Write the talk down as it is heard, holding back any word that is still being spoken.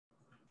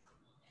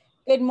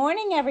Good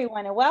morning,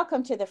 everyone, and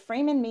welcome to the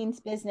Freeman Means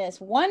Business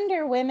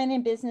Wonder Women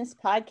in Business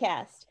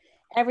podcast.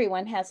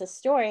 Everyone has a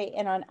story,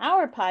 and on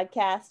our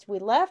podcast, we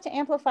love to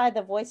amplify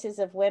the voices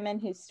of women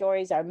whose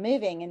stories are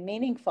moving and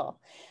meaningful.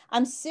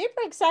 I'm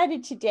super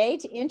excited today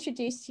to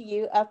introduce to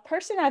you a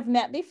person I've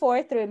met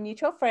before through a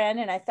mutual friend,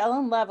 and I fell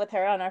in love with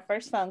her on our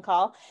first phone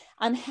call.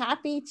 I'm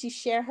happy to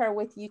share her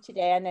with you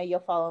today. I know you'll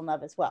fall in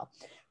love as well.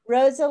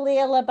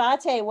 Rosalia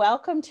Labate,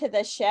 welcome to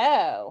the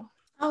show.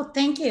 Oh,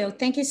 thank you.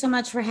 Thank you so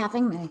much for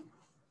having me.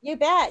 You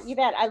bet. You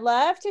bet. I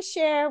love to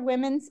share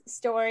women's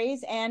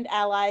stories and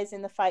allies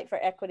in the fight for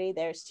equity.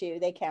 There's two.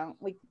 They count.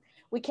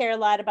 We care a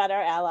lot about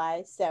our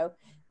allies. So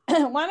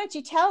why don't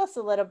you tell us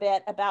a little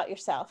bit about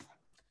yourself?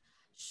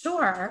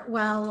 Sure.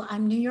 Well,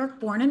 I'm New York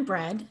born and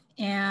bred,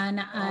 and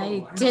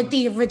I Oh, did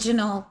the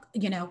original,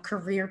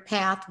 career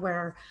path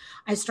where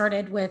I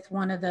started with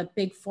one of the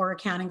big four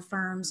accounting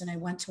firms and I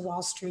went to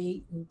Wall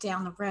Street and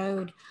down the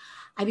road.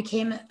 I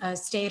became a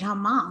stay-at-home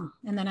mom,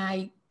 and then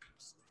I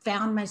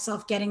found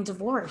myself getting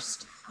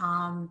divorced.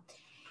 And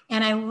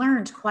I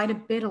learned quite a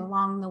bit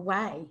along the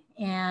way.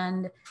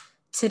 And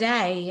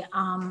today,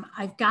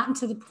 I've gotten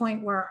to the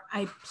point where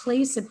I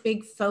place a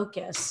big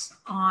focus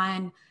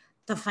on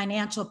the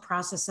financial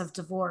process of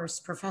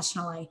divorce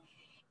professionally.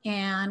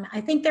 And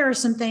I think there are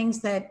some things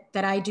that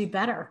I do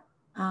better.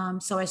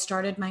 So I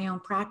started my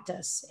own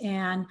practice,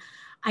 and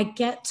I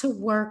get to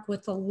work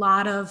with a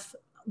lot of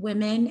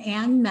women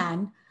and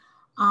men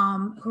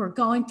who are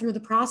going through the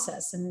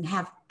process and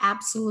have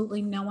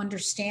absolutely no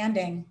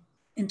understanding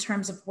in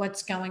terms of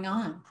what's going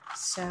on.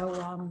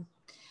 So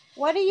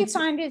what do you it's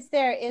find is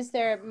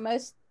their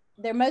most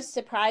they're most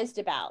surprised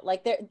about?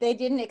 Like they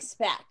didn't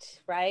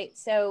expect, right?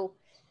 So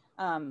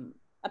um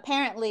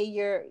apparently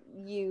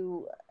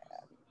you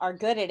are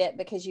good at it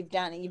because you've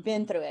done it, you've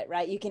been through it,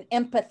 right? You can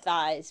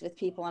empathize with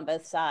people on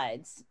both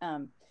sides.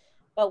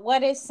 But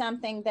what is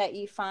something that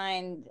you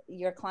find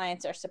your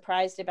clients are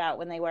surprised about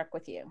when they work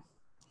with you?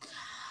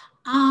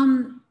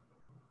 um,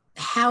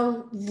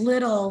 how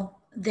little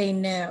they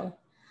knew.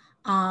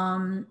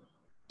 Um,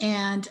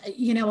 and,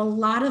 a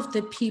lot of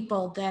the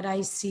people that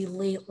I see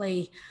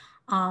lately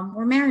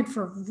were married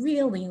for a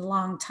really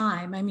long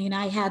time. I mean,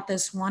 I had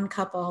this one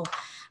couple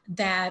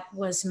that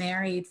was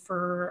married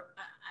for,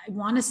 I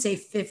want to say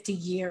 50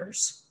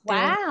 years. They're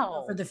over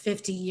Wow. the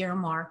 50-year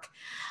mark.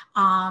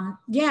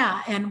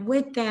 Yeah. And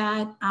with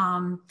that,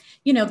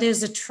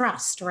 there's a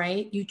trust,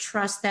 right? You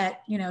trust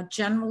that,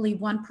 generally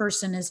one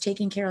person is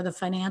taking care of the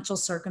financial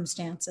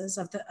circumstances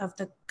of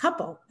the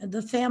couple,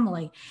 the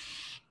family.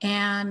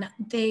 And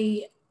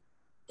they,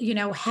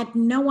 had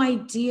no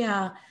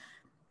idea,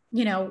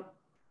 you know,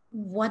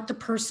 what the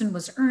person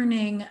was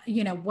earning,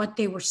 what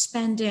they were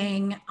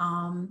spending,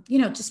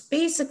 just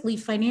basically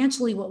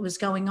financially what was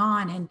going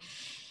on. And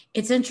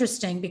it's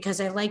interesting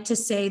because I like to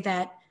say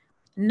that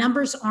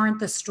numbers aren't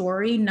the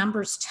story,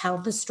 numbers tell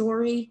the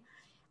story.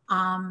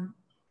 Um,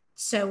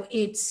 so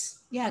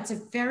it's a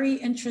very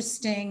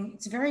interesting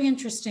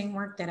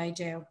work that I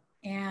do.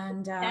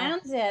 And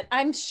Sounds it.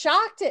 I'm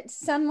shocked at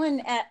someone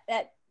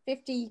at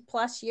 50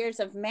 plus years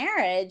of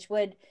marriage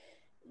would,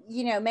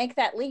 make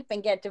that leap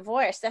and get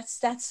divorced.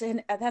 That's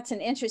an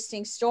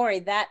interesting story,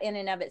 that in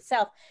and of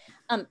itself.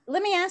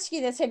 Let me ask you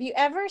this. Have you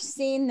ever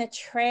seen the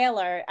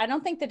trailer? I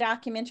don't think the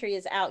documentary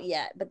is out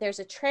yet, but there's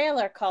a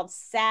trailer called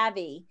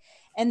Savvy,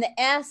 and the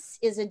S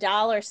is a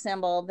dollar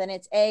symbol, then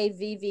it's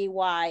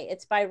AVVY.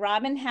 It's by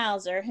Robin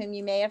Hauser, whom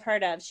you may have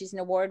heard of. She's an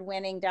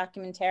award-winning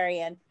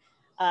documentarian.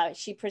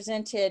 She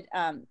presented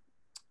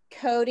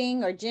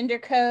coding or gender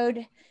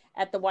code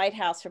at the White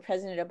House for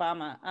President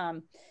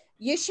Obama.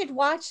 You should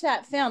watch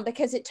that film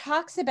because it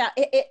talks about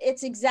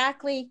it's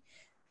exactly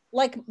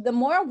like the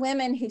more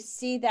women who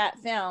see that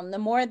film, the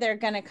more they're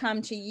going to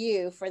come to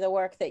you for the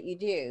work that you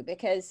do.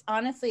 Because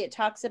honestly, it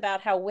talks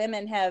about how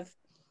women have,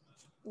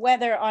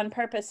 whether on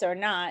purpose or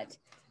not,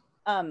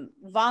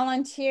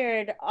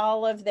 volunteered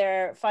all of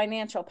their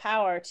financial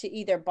power to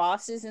either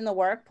bosses in the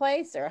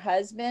workplace or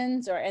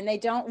husbands, and they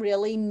don't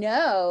really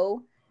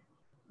know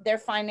their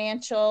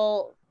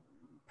financial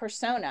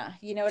persona.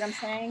 You know what I'm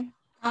saying?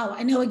 oh,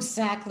 I know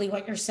exactly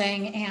what you're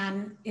saying.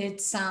 And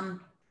it's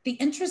the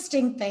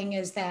interesting thing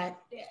is that,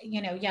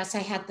 yes, I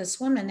had this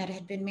woman that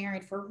had been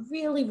married for a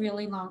really,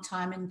 really long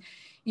time. And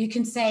you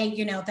can say,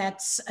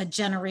 that's a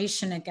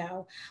generation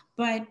ago.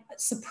 But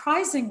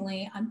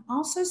surprisingly, I'm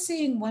also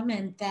seeing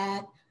women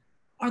that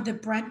are the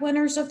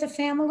breadwinners of the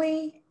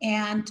family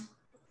and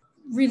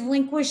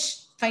relinquish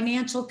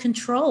financial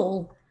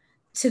control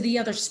to the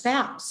other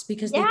spouse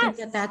because they think that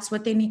Yes. that's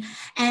what they need.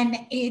 And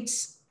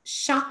it's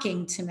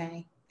shocking to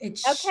me.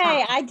 It's Okay,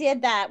 shocking. I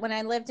did that when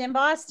I lived in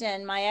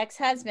Boston. My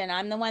ex-husband,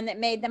 I'm the one that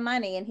made the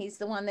money, and he's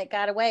the one that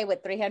got away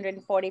with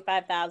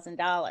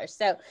 $345,000.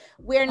 So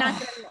we're not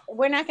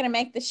gonna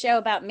make the show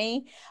about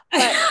me,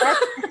 but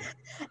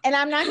and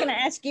I'm not gonna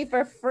ask you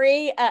for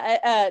free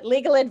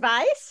legal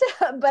advice,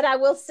 but I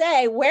will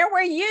say, where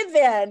were you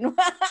then?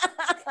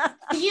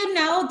 Do you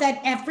know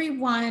that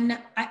everyone,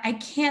 I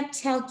can't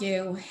tell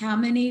you how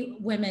many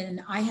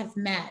women I have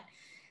met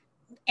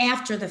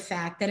after the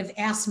fact that have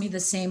asked me the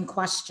same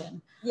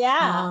question.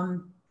 Yeah.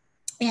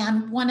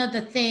 And one of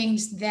the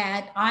things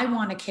that I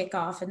want to kick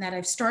off and that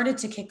I've started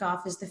to kick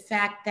off is the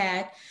fact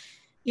that,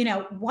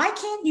 why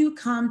can't you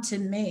come to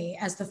me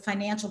as the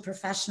financial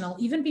professional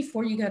even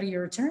before you go to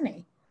your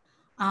attorney?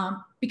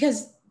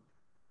 Because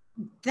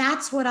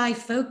that's what I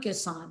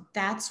focus on.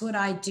 That's what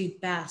I do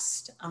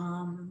best.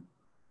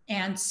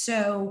 And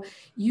so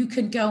you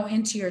could go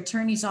into your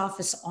attorney's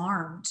office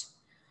armed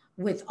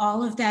with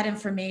all of that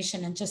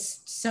information and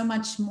just so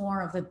much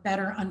more of a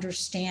better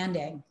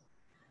understanding.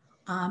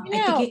 I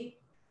think it.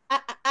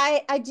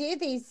 I do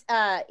these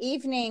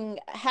evening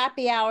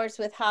happy hours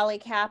with Holly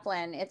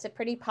Kaplan. It's a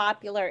pretty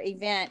popular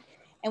event.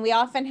 And we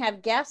often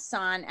have guests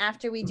on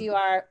after we do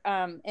our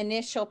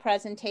initial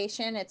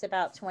presentation. It's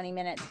about 20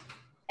 minutes.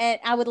 And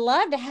I would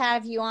love to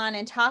have you on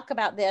and talk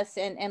about this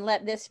and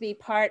let this be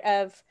part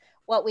of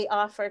what we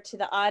offer to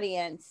the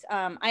audience.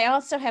 I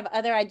also have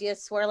other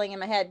ideas swirling in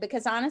my head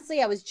because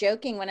honestly, I was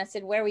joking when I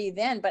said, where were you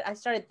then? But I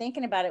started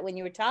thinking about it when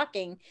you were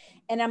talking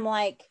and I'm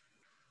like,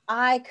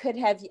 I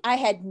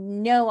had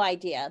no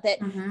idea that,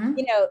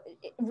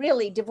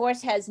 really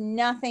divorce has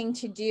nothing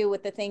to do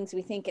with the things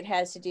we think it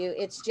has to do.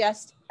 It's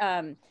just,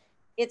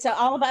 it's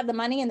all about the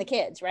money and the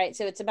kids, right?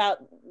 So it's about,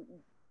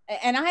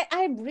 and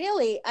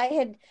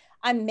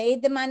I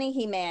made the money,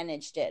 he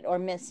managed it or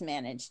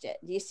mismanaged it.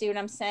 Do you see what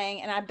I'm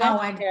saying? And I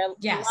bet there are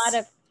a lot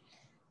of,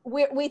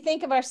 we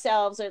think of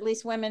ourselves, or at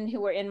least women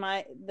who were in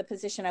the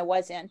position I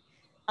was in,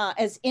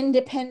 as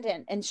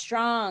independent and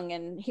strong.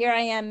 And here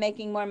I am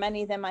making more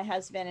money than my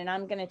husband and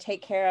I'm going to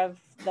take care of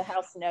the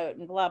house note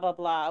and blah, blah,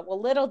 blah. Well,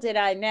 little did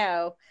I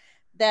know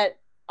that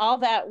all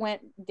that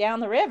went down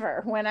the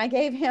river when I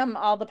gave him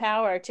all the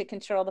power to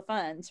control the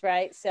funds.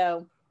 Right.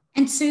 So.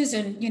 And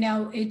Susan,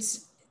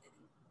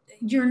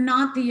 you're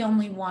not the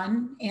only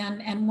one.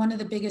 And one of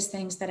the biggest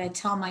things that I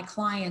tell my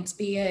clients,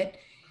 be it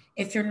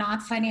if you're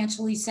not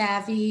financially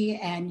savvy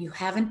and you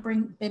haven't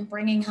been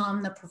bringing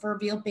home the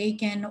proverbial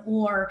bacon,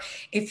 or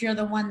if you're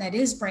the one that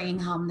is bringing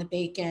home the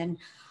bacon,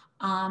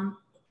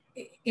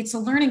 it's a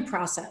learning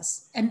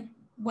process. And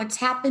what's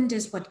happened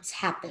is what's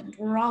happened.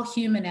 We're all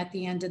human at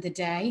the end of the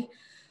day,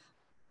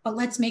 but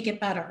let's make it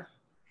better.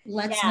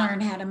 Let's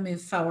learn how to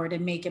move forward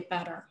and make it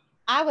better.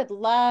 I would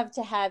love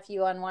to have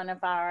you on one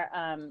of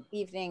our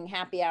evening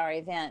happy hour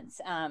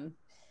events.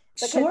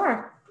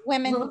 Sure.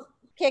 Women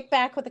kick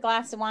back with a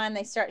glass of wine,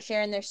 they start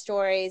sharing their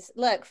stories.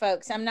 Look,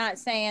 folks, I'm not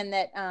saying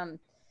that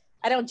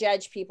I don't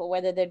judge people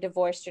whether they're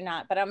divorced or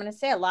not, but I'm going to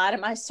say a lot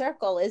of my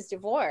circle is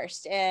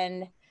divorced.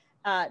 And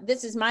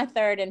this is my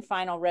third and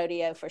final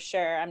rodeo for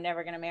sure. I'm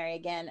never going to marry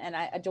again. And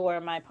I adore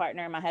my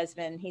partner, my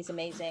husband. He's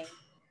amazing.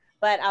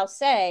 But I'll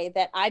say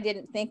that I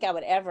didn't think I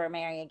would ever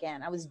marry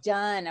again. I was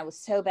done. I was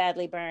so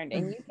badly burned.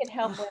 And you could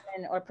help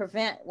women or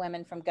prevent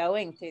women from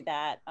going through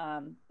that,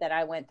 that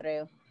I went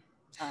through.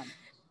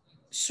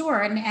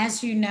 Sure. And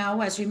as you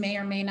know, as you may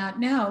or may not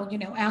know,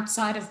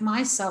 outside of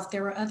myself,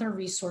 there are other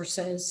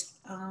resources.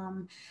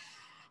 And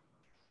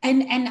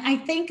I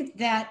think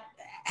that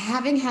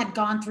having had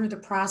gone through the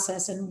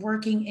process and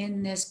working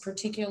in this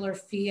particular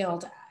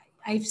field,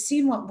 I've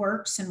seen what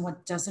works and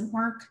what doesn't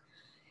work.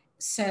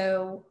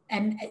 So,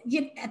 and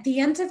at the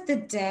end of the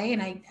day,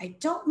 and I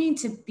don't mean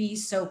to be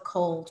so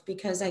cold,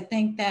 because I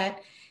think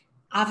that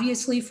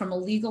obviously, from a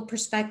legal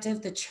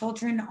perspective, the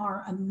children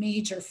are a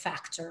major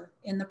factor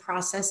in the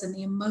process and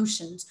the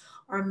emotions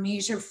are a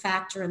major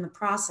factor in the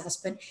process.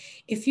 But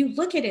if you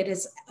look at it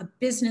as a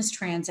business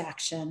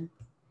transaction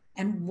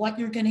and what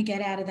you're going to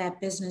get out of that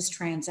business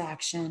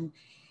transaction,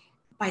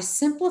 by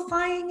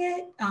simplifying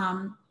it,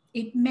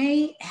 it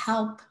may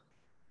help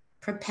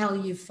propel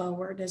you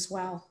forward as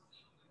well.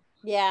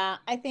 Yeah,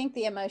 I think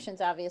the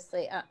emotions,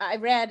 obviously. I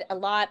read a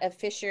lot of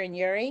Fisher and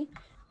Ury.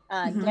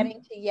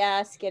 Getting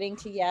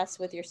to yes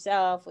with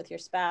yourself, with your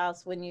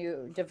spouse, when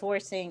you're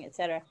divorcing,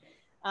 etc.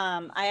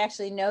 I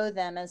actually know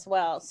them as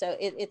well. So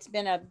it's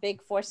been a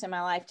big force in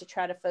my life to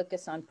try to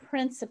focus on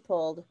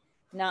principled,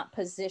 not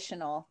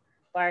positional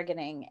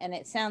bargaining. And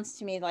it sounds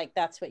to me like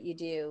that's what you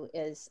do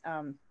is,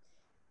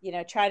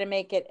 try to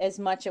make it as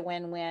much a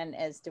win-win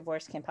as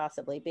divorce can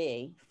possibly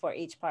be for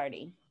each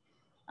party.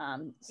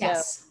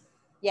 Yes.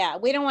 Yeah,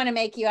 we don't want to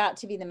make you out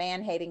to be the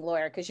man-hating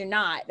lawyer, because you're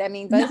not. I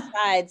mean,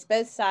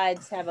 both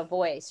sides have a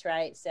voice,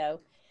 right?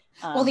 So,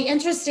 well, the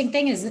interesting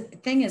thing is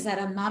that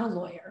I'm not a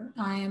lawyer.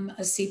 I'm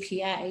a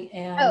CPA.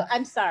 And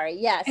I'm sorry.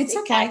 Yes, it's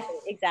okay.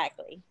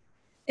 Exactly.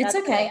 It's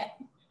okay.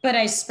 But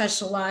I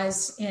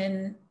specialize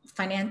in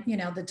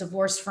the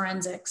divorce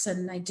forensics,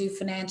 and I do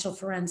financial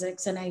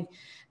forensics, and I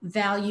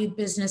value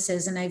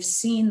businesses, and I've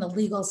seen the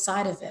legal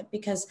side of it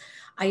because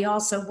I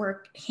also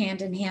work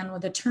hand in hand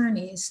with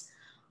attorneys.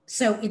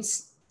 So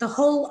it's the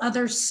whole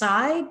other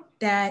side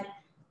that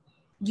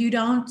you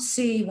don't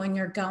see when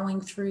you're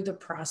going through the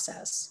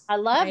process. I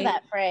love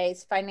that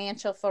phrase,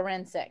 financial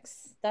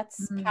forensics.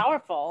 That's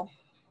powerful.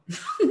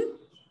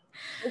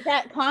 Is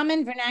that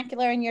common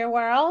vernacular in your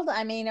world?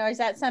 I mean, or is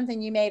that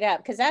something you made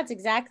up? Because that's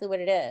exactly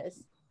what it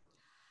is.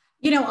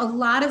 A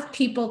lot of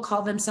people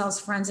call themselves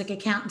forensic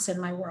accountants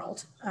in my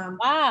world.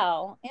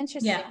 Wow.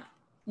 Interesting. Yeah.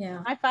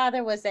 Yeah. My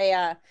father was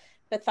a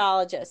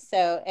pathologist,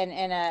 so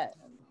and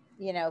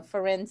a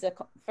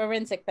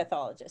forensic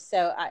pathologist.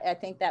 So I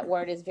think that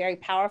word is very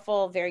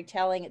powerful, very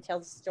telling. It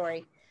tells a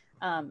story.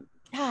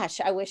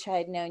 Gosh, I wish I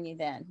had known you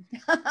then.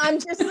 I'm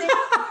just saying,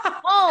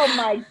 oh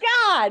my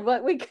God,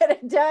 what we could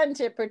have done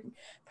to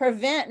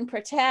prevent and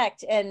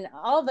protect, and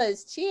all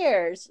those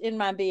tears in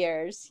my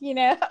beers,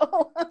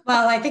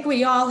 Well, I think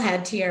we all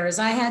had tears.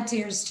 I had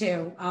tears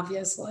too,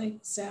 obviously.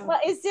 So,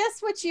 Well, is this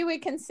what you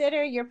would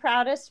consider your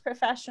proudest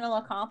professional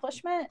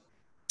accomplishment?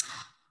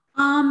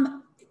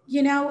 um,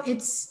 you know,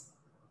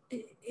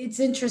 it's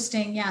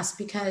interesting, yes,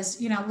 because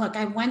look,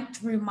 I went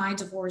through my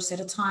divorce at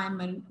a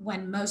time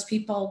when most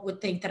people would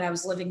think that I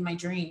was living my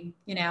dream,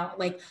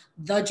 like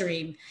the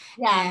dream,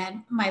 Yeah.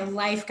 and my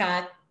life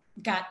got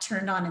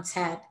turned on its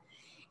head.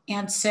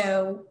 And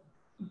so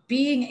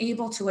being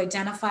able to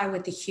identify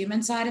with the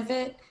human side of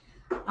it,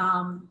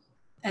 um,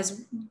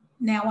 as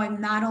now I'm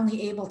not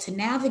only able to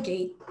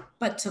navigate,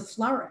 but to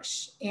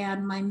flourish.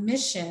 And my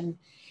mission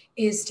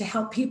is to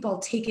help people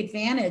take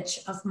advantage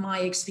of my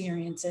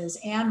experiences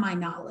and my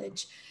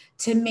knowledge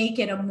to make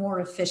it a more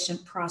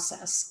efficient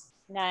process.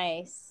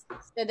 Nice.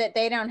 So that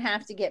they don't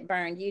have to get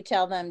burned. You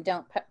tell them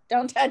don't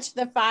touch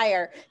the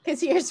fire,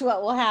 because here's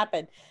what will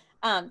happen.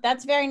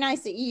 That's very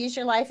nice that you use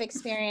your life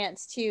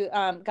experience to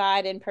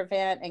guide and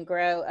prevent and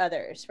grow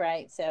others,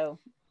 right? So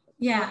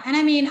Yeah. And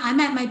I mean, I'm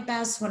at my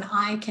best when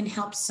I can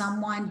help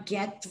someone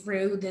get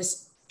through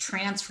this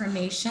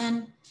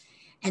transformation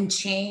and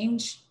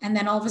change. And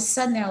then all of a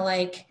sudden they're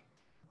like,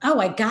 oh,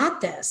 I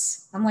got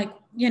this. I'm like,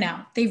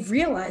 they've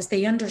realized,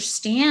 they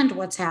understand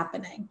what's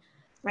happening.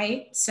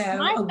 Right. So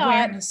my thought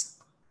awareness.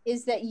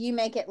 is that you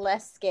make it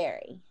less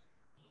scary.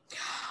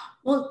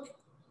 Well,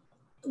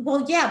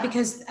 well, yeah,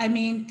 because I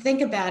mean,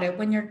 think about it.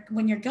 When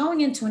you're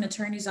going into an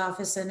attorney's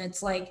office and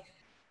it's like,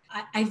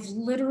 I've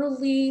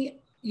literally,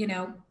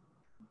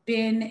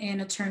 been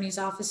in attorneys'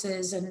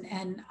 offices,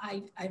 and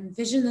I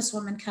envision this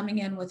woman coming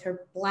in with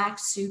her black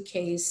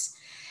suitcase,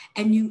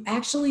 and you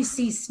actually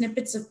see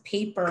snippets of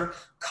paper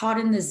caught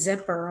in the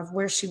zipper of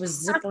where she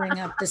was zippering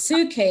up the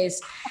suitcase.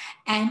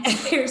 And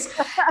there's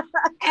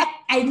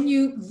and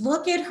you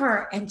look at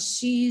her and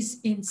she's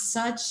in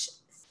such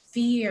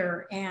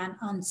fear and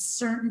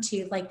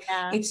uncertainty. Like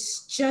Yeah.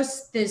 it's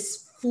just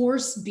this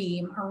force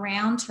beam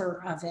around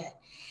her of it.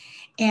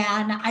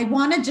 And I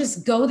want to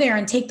just go there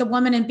and take the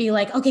woman and be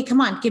like, okay, come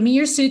on, give me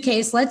your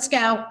suitcase. Let's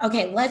go.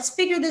 Okay, let's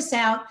figure this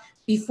out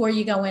before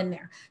you go in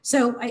there.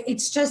 So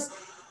it's just,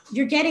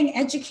 you're getting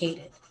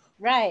educated.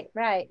 Right,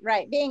 right,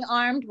 right. Being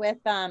armed with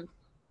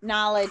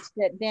knowledge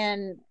that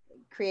then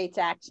creates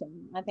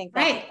action. I think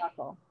that's Right.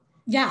 powerful.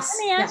 Let Yes.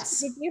 me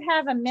ask you, Yes. did you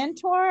have a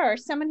mentor or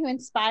someone who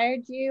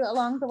inspired you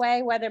along the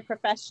way, whether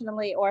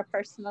professionally or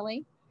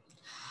personally?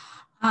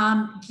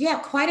 Yeah,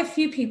 quite a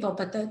few people,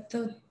 but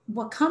the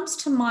what comes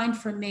to mind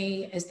for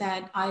me is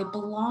that I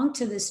belong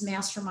to this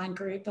mastermind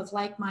group of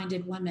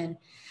like-minded women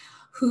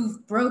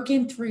who've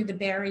broken through the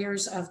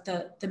barriers of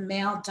the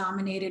male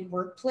dominated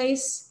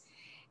workplace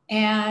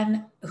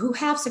and who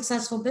have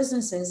successful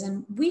businesses.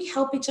 And we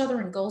help each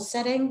other in goal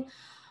setting,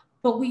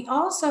 but we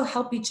also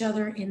help each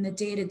other in the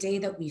day to day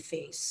that we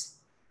face.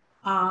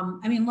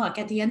 I mean, look,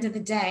 at the end of the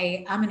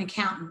day, I'm an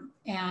accountant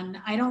and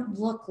I don't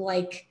look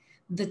like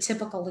the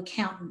typical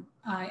accountant.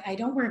 I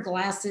don't wear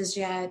glasses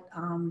yet,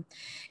 and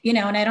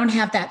I don't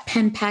have that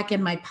pen pack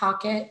in my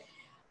pocket.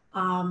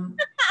 Um,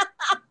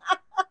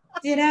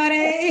 you know what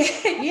I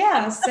mean?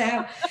 Yeah.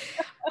 So,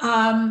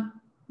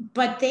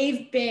 but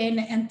they've been,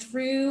 and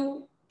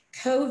through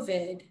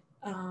COVID,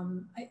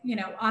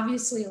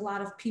 obviously a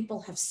lot of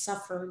people have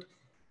suffered,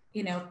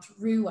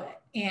 through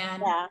it.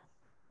 And Yeah.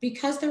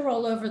 because they're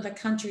all over the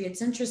country,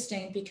 it's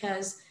interesting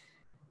because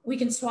we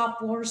can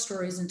swap war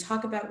stories and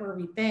talk about where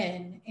we've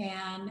been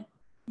and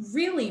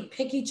really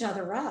pick each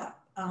other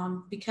up,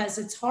 because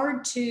it's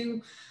hard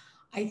to,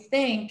 I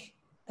think,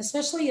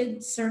 especially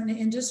in certain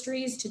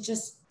industries, to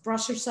just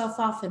brush yourself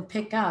off and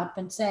pick up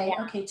and say,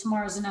 Yeah. okay,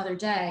 tomorrow's another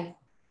day.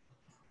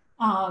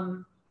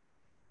 Um,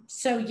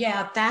 so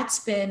yeah, that's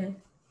been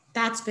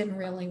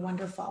really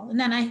wonderful. And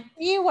then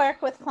You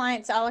work with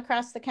clients all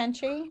across the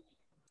country?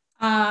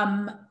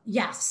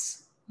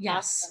 yes, Awesome.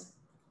 yes.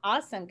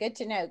 Awesome. Good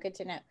to know. Good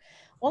to know.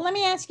 Well, let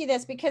me ask you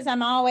this, because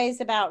I'm always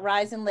about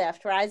rise and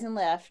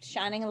lift,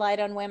 shining a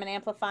light on women,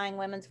 amplifying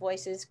women's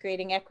voices,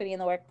 creating equity in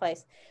the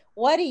workplace.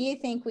 What do you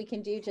think we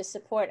can do to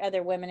support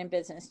other women in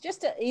business?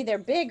 Just either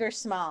big or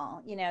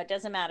small, it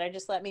doesn't matter.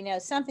 Just let me know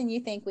something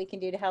you think we can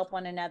do to help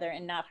one another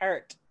and not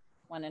hurt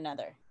one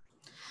another.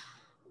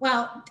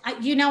 Well,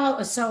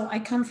 so I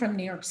come from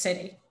New York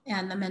City,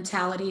 and the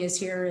mentality is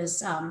here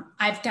is,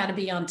 I've got to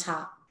be on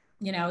top.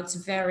 It's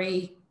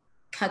very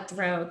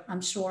cutthroat. I'm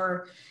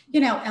sure,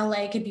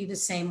 LA could be the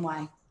same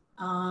way.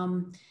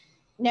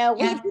 No,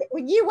 and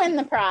you win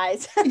the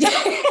prize.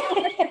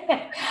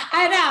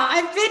 I know.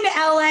 I've been to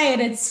LA,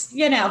 and it's,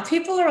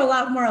 people are a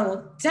lot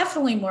more,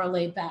 definitely more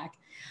laid back.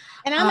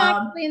 And I'm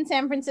actually in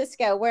San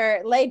Francisco,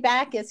 where laid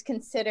back is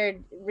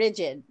considered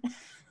rigid.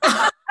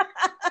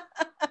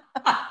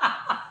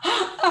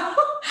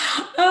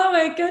 Oh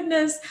Oh my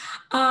goodness.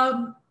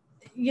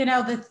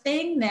 The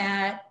thing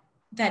that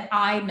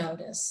I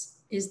notice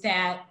is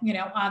that,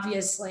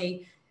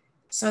 obviously,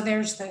 so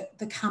there's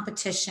the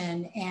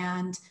competition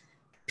and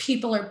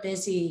people are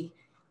busy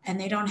and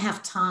they don't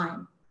have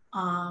time.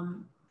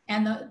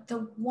 And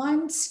the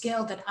one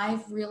skill that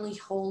I've really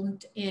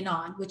honed in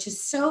on, which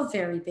is so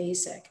very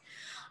basic,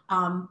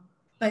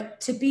 but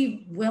to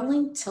be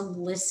willing to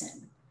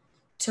listen,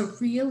 to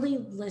really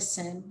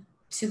listen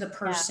to the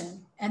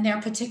person and their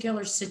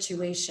particular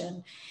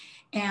situation,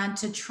 and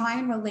to try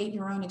and relate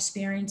your own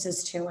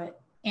experiences to it,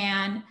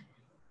 and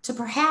to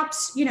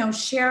perhaps,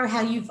 share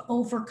how you've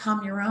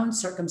overcome your own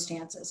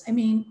circumstances. I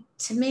mean,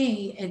 to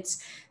me,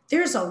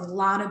 there's a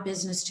lot of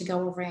business to go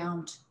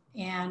around,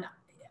 and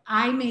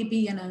I may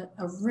be in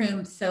a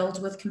room filled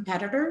with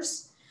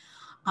competitors,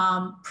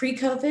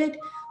 pre-COVID,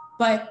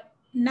 but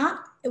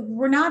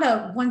we're not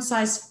a one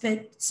size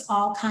fits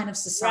all kind of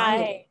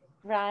society.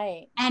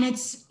 Right. And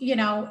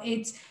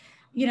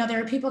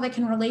there are people that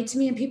can relate to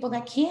me and people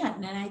that can't.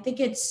 And I think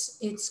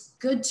it's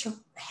good to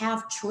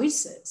have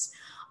choices.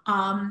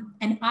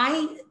 And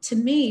to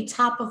me,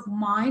 top of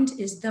mind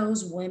is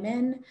those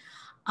women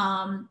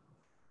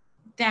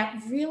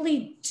that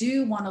really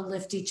do want to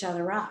lift each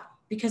other up,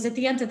 because at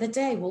the end of the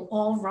day, we'll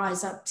all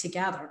rise up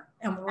together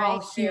and we're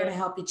all here to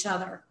help each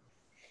other.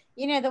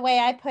 The way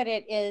I put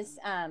it is,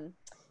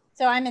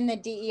 so I'm in the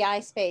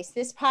DEI space.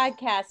 This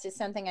podcast is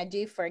something I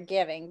do for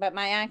giving, but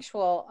my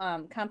actual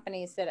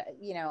companies that,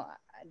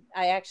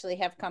 I actually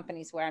have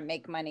companies where I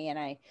make money and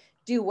I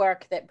do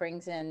work that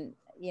brings in,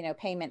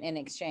 payment in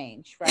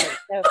exchange, right?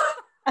 So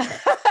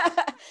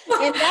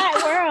in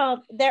that world,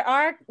 there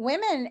are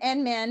women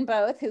and men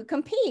both who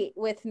compete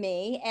with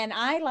me. And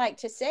I like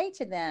to say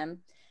to them,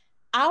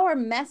 our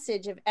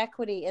message of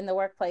equity in the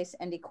workplace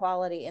and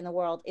equality in the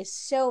world is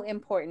so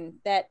important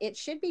that it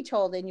should be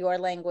told in your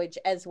language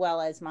as well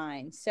as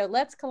mine. So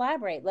let's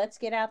collaborate. Let's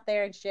get out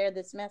there and share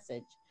this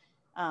message,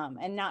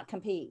 and not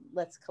compete.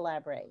 Let's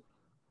collaborate.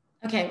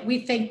 Okay, we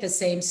think the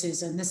same,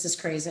 Susan. This is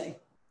crazy.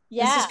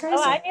 Yeah. This is crazy.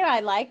 Oh, I knew I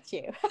liked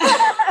you.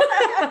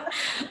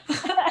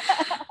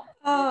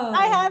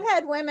 I have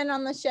had women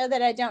on the show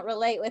that I don't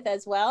relate with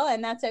as well,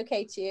 and that's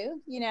okay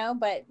too,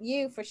 but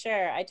you for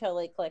sure, I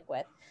totally click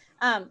with.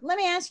 Let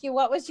me ask you,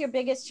 what was your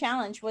biggest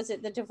challenge? Was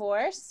it the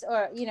divorce,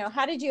 or,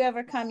 how did you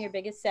overcome your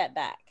biggest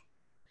setback?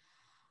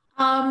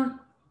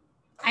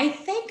 I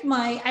think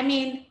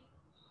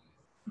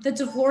the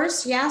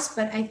divorce, yes,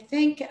 but I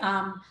think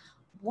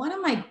one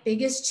of my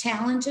biggest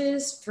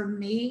challenges for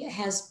me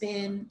has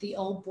been the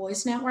Old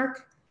Boys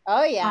Network.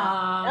 Oh,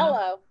 yeah.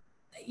 Hello.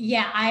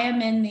 Yeah, I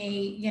am in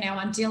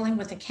I'm dealing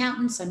with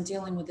accountants, I'm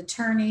dealing with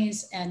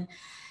attorneys, and,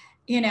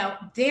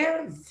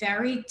 they're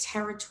very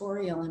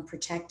territorial and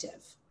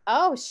protective.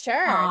 Oh,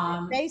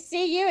 sure. They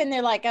see you and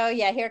they're like, oh,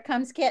 yeah, here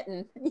comes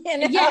kitten. Yeah.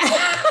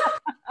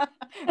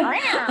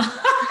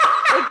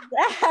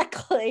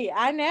 Exactly.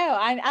 I know.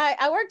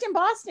 I worked in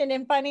Boston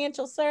in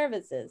financial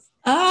services.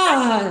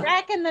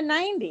 Back in the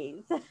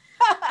 90s.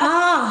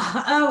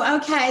 Oh,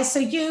 okay. So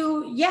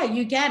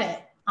you get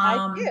it.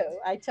 I do.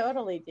 I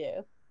totally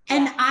do.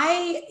 And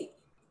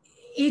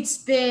it's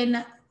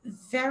been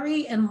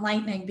very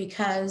enlightening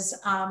because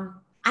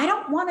I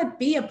don't want to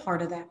be a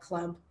part of that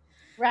club.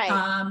 Right.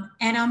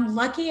 And I'm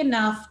lucky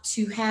enough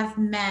to have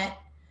met,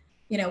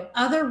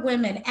 other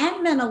women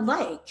and men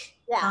alike,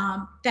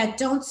 that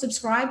don't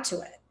subscribe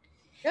to it.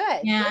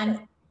 Good.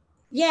 And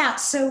yeah,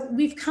 so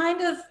we've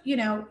kind of,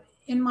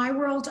 in my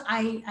world,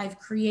 I've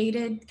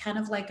created kind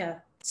of like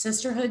a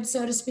sisterhood,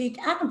 so to speak,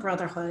 and a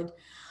brotherhood,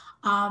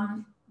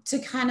 to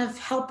kind of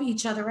help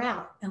each other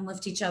out and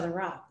lift each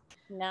other up.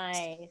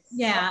 Nice.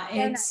 Yeah.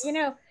 It's,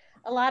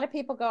 a lot of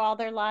people go all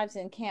their lives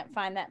and can't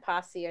find that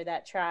posse or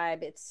that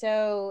tribe. It's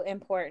so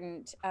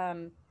important.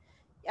 I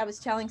was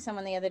telling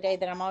someone the other day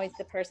that I'm always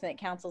the person that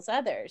counsels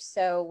others.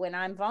 So when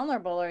I'm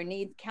vulnerable or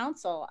need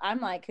counsel, I'm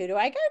like, who do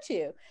I go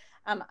to?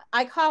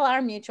 I call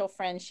our mutual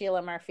friend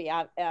Sheila Murphy,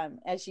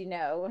 as you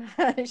know.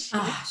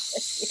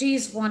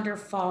 She's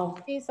wonderful.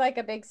 She's like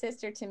a big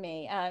sister to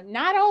me.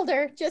 Not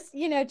older, just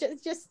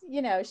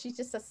she's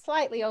just a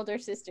slightly older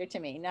sister to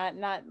me. Not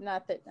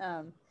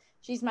that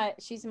she's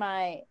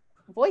my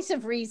voice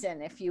of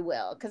reason, if you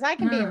will, because I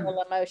can be a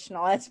little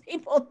emotional, as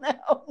people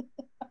know.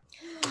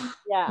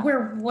 Yeah,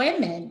 we're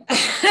women.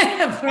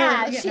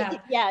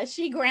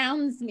 She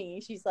grounds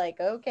me. She's like,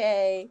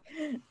 okay,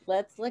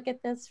 let's look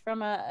at this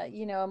from a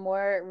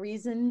more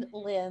reasoned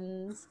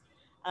lens.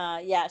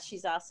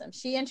 She's awesome.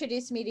 She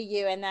introduced me to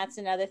you, and that's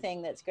another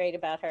thing that's great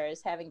about her,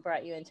 is having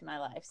brought you into my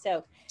life.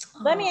 So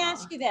let me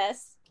ask you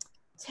this.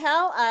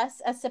 Tell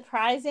us a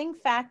surprising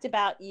fact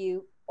about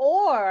you,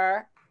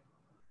 or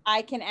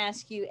I can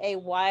ask you a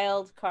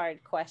wild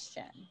card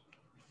question.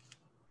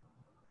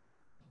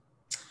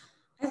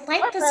 I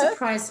like the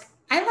surprise.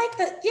 I like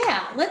the,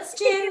 let's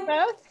do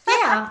both.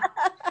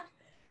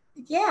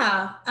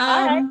 Yeah.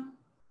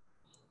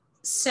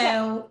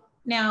 So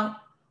now,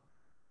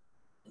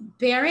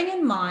 bearing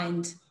in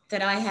mind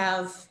that I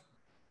have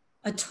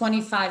a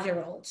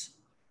 25-year-old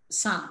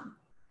son,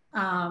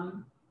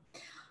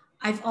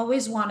 I've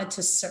always wanted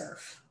to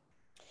surf.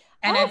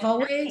 And Oh, I've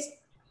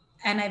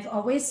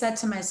always said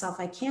to myself,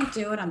 I can't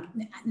do it.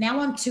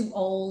 I'm too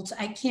old.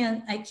 I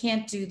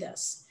can't do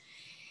this.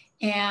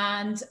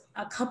 And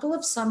a couple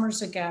of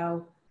summers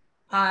ago,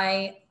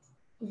 I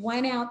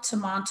went out to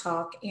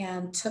Montauk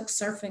and took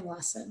surfing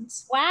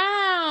lessons.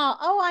 wow.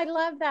 Oh, I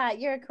love that.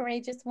 You're a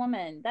courageous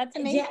woman. That's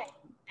amazing. Yeah.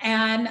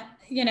 And,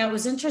 it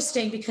was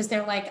interesting because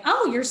they're like,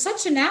 oh, you're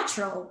such a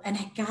natural. And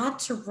I got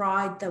to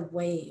ride the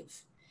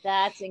wave.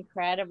 That's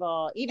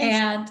incredible. Even so,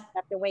 And you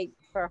have to wait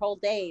for a whole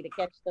day to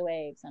catch the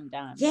waves. I'm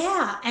done.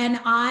 yeah. And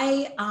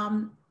I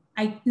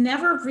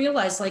never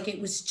realized like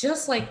it was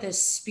just like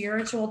this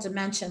spiritual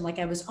dimension. Like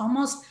I was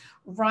almost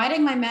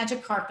riding my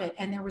magic carpet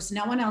and there was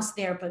no one else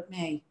there but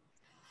me.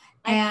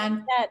 I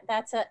think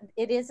And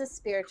it is a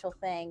spiritual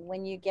thing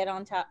when you get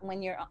on top,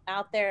 when you're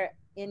out there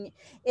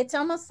it's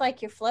almost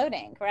like you're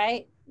floating,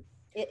 right?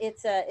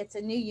 It's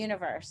a new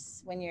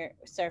universe when you're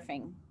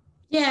surfing.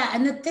 yeah,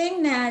 and the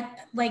thing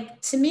that,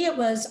 like, to me,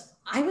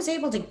 I was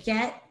able to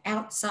get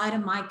outside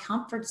of my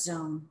comfort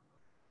zone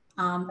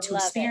I to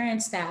love it.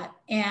 experience that.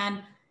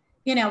 And,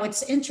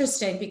 it's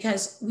interesting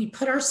because we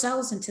put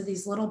ourselves into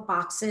these little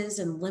boxes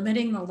and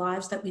limiting the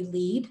lives that we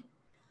lead.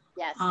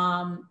 Yes.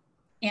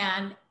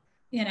 And,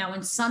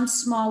 in some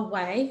small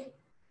way,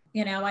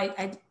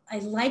 I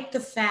like the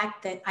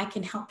fact that I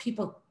can help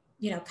people,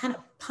 kind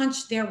of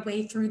punch their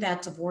way through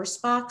that divorce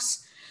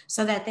box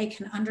so that they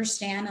can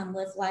understand and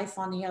live life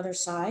on the other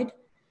side. Um,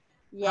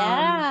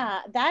 Yeah,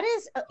 that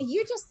is,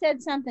 you just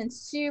said something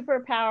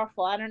super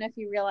powerful. I don't know if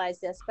you realize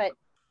this, but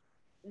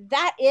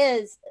that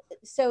is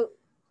so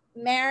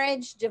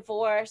marriage,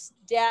 divorce,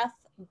 death,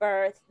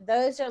 birth,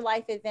 those are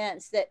life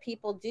events that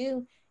people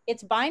do.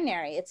 It's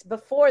binary. It's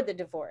before the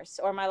divorce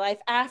or my life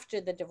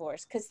after the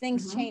divorce because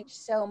things mhm. change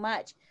so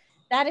much.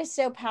 That is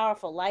so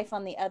powerful. Life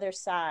on the other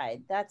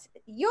side. That's,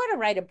 you ought to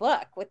write a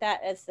book with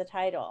that as the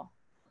title.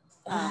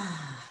 Um,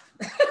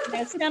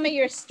 some of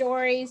your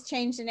stories,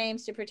 change the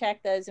names to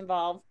protect those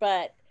involved,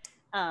 but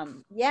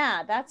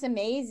yeah, that's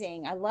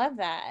amazing. I love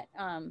that.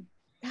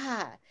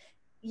 God,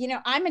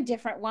 I'm a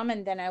different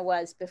woman than I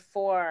was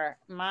before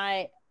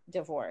my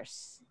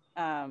divorce.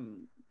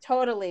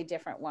 Totally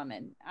different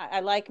woman. I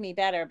like me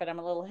better, but I'm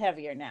a little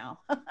heavier now.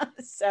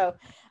 So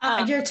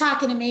You're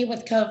talking to me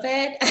with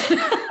COVID.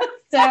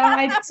 So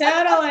I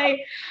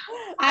totally,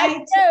 I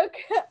I, joke.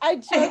 I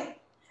joke.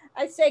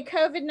 I say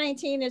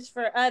COVID-19 is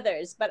for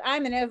others, but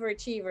I'm an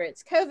overachiever.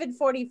 It's COVID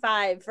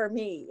 45 for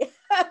me.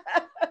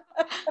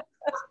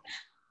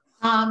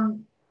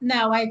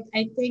 no, I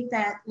think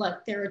that,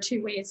 look, there are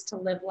two ways to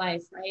live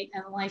life, right?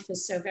 And life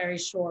is so very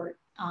short.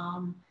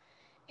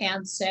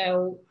 And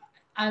so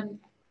I'm,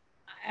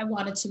 I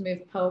wanted to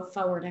move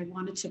forward. I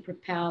wanted to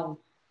propel.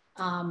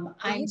 Um, Well,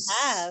 I'm, you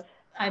have.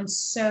 I'm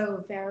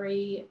so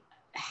very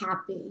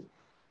happy,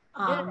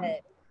 Good. um,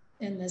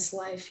 in this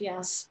life.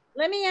 Yes.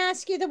 Let me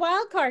ask you the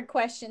wild card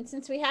question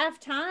since we have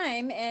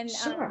time, and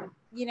Sure.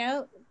 you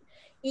know,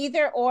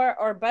 either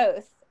or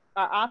both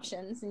are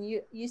options, and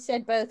you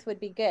said both would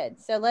be good.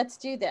 So let's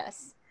do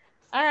this.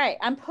 All right,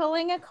 I'm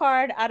pulling a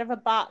card out of a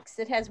box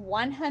that has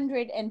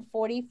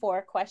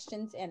 144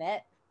 questions in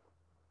it.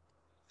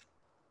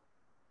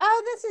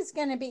 Oh, this is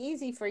going to be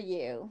easy for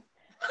you.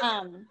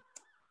 Um,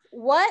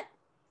 what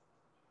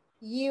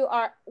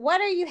what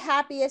are you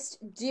happiest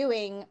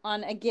doing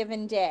on a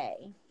given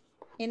day?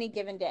 Any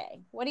given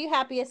day. What are you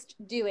happiest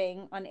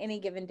doing on any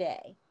given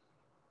day?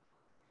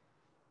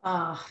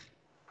 Uh,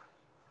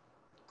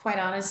 quite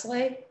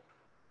honestly,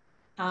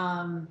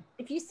 um,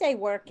 If you say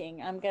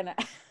working, I'm gonna.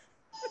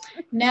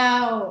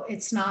 no,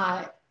 it's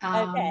not.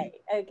 Okay,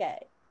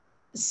 okay.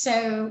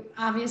 So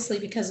obviously,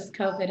 because of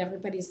COVID,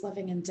 everybody's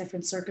living in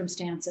different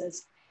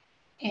circumstances.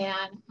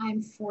 And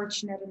I'm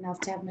fortunate enough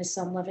to have my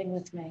son living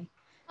with me.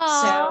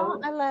 Oh,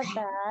 So, I love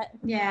that.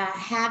 yeah,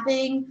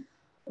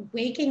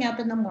 waking up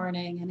in the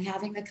morning and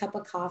having a cup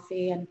of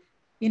coffee, and,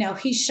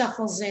 he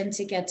shuffles in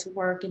to get to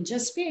work, and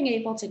just being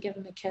able to give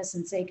him a kiss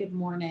and say good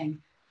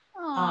morning.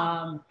 Oh.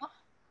 Um,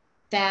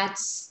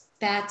 that's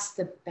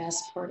the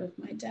best part of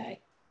my day.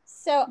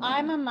 So Yeah.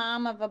 I'm a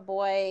mom of a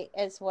boy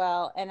as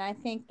well, and I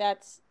think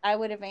I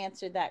would have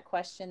answered that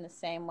question the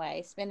same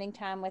way. Spending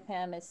time with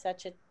him is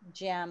such a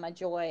gem, a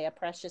joy, a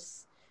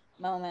precious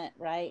moment,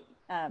 right?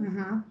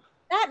 Mm-hmm.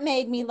 That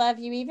made me love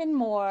you even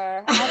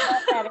more. I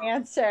love that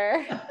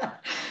answer.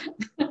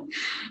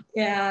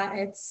 Yeah,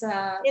 It's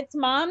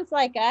moms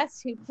like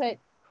us who put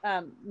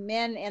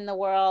men in the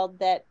world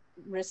that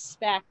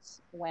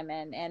respect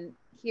women and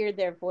hear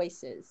their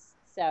voices.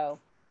 So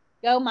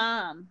go,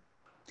 mom.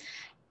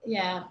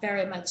 yeah,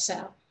 very much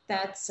so.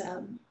 That's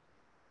Well,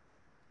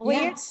 you're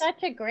yes.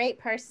 such a great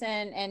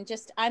person, and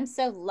just I'm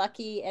so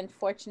lucky and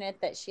fortunate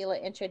that Sheila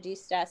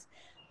introduced us.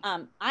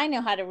 I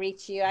know how to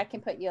reach you. I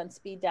can put you on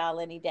speed dial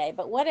any day.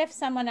 But what if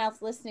someone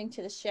else listening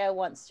to the show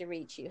wants to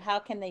reach you? How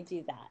can they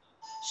do that?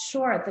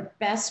 Sure, the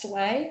best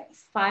way,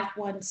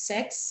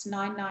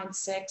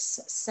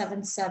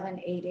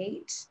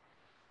 516-996-7788.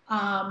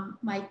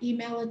 My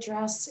email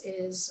address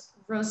is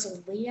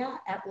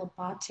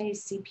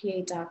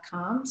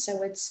rosalia@labatecpa.com.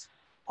 So it's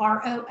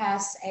Rosalia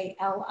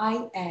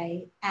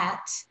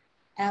at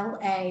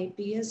LAB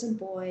as in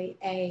boy,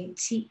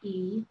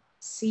 ATECPA.com.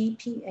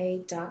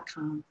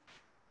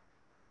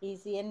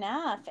 Easy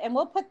enough. And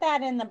we'll put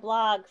that in the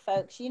blog,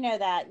 folks. You know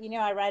that. You know,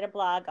 I write a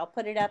blog. I'll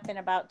put it up in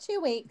about 2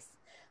 weeks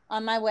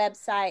on my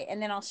website,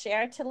 and then I'll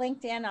share it to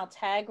LinkedIn. I'll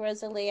tag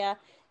Rosalia.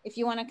 If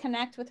you want to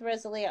connect with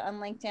Rosalia on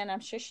LinkedIn,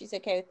 I'm sure she's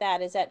okay with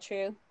that. Is that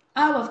true?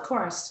 Oh, of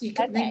course. You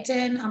can Okay.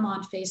 LinkedIn. I'm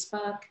on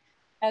Facebook.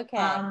 Okay.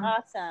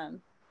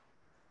 Awesome.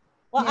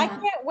 Well, yeah. I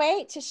can't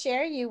wait to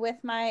share you with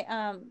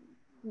my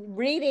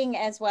reading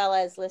as well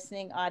as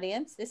listening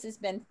audience. This has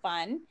been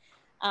fun.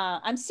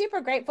 I'm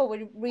super grateful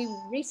we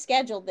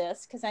rescheduled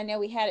this because I know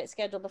we had it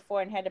scheduled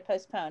before and had to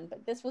postpone,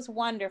 but this was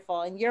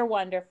wonderful and you're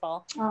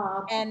wonderful.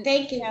 Oh, and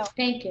thank you.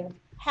 Thank you.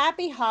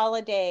 Happy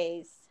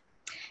holidays.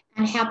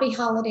 And happy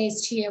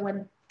holidays to you.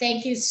 And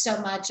thank you so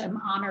much.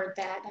 I'm honored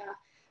that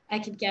I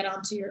could get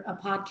onto your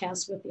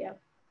podcast with you.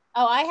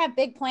 Oh, I have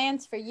big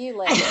plans for you,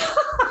 Liz.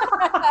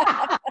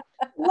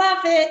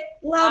 Love it.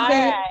 Love it. All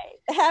right.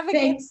 Have a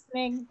good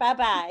evening.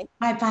 Bye-bye.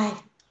 Bye-bye.